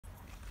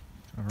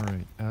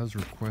Alright, as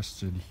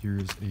requested,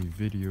 here's a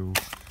video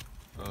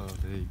of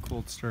a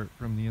cold start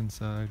from the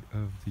inside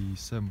of the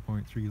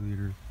 7.3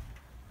 liter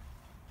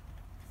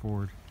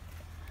Ford.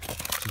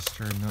 Just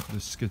starting up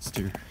this skid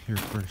steer here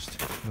first,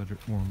 let it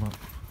warm up.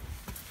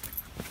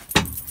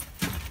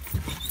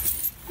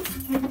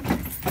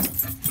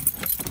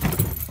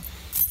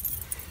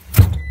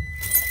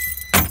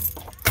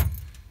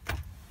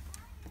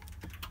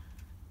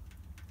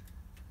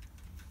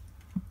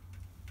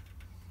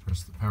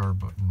 Press the power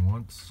button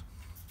once.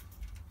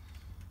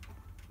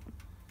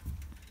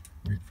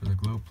 Wait for the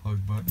glow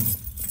plug button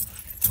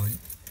light.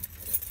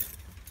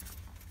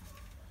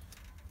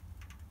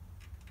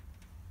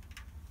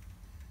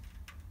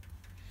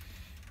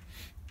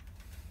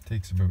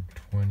 Takes about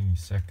 20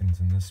 seconds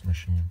in this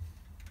machine.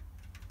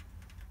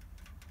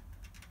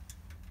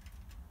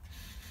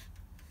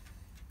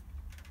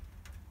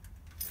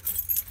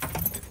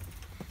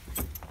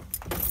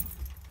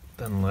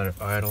 Then let it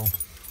idle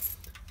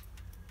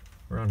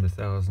around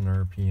 1000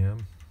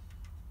 RPM.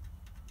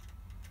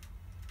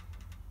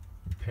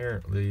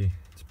 Apparently,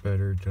 it's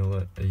better to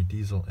let a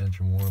diesel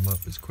engine warm up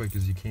as quick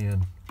as you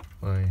can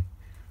by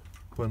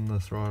putting the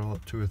throttle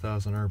up to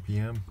 1000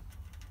 RPM.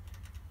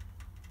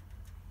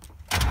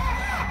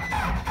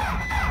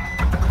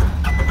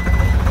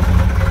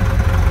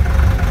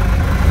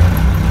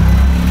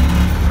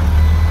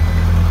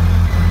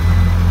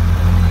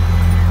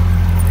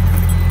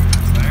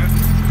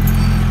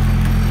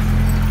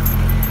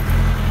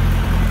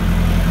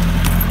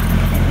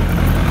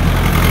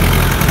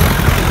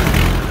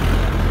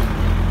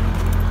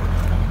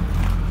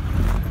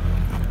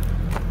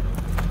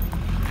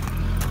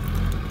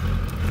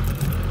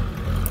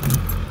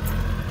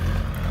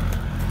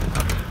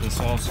 This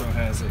also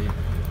has a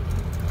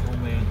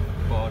homemade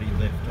body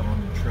lift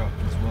on the truck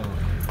as well.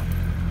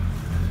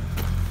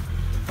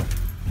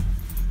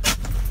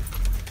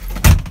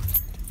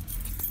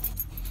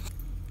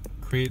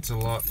 Creates a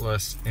lot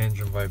less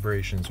engine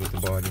vibrations with the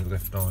body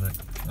lift on it,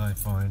 I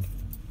find.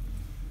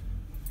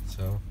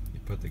 So you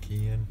put the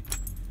key in,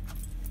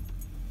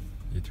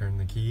 you turn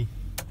the key,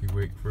 you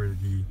wait for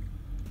the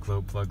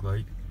glow plug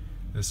light.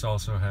 This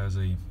also has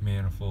a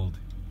manifold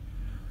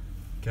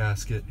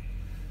gasket,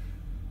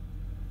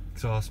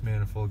 exhaust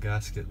manifold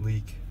gasket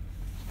leak,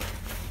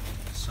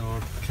 so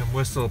it can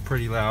whistle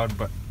pretty loud,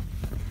 but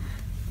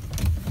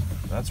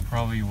that's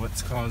probably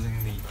what's causing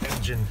the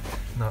engine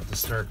not to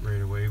start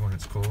right away when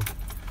it's cold.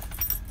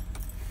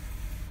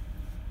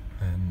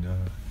 And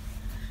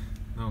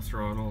no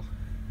throttle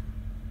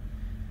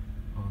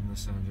on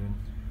this engine,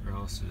 or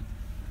else it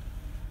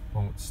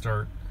won't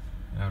start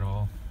at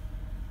all.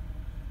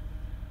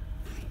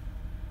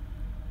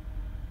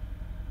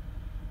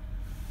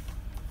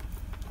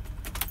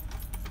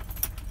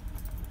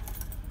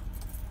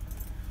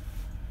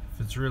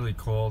 If it's really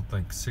cold,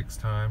 like 6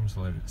 times,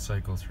 let it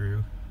cycle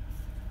through,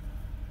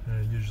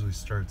 and it usually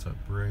starts up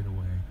right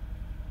away.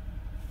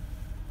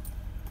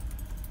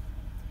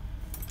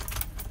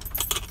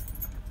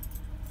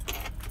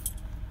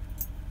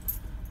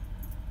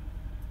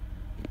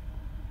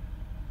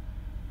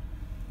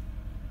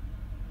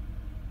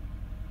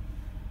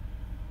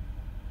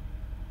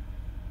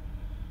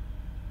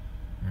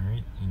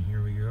 Alright, and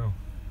here we go.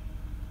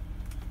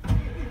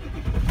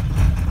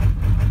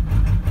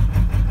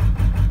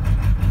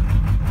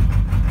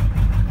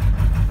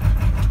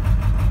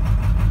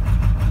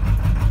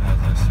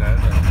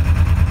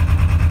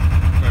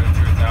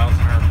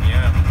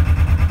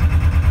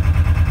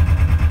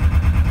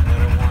 Let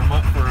it warm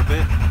up for a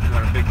bit.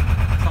 Got a big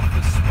puff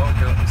of smoke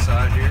out the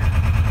side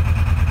here.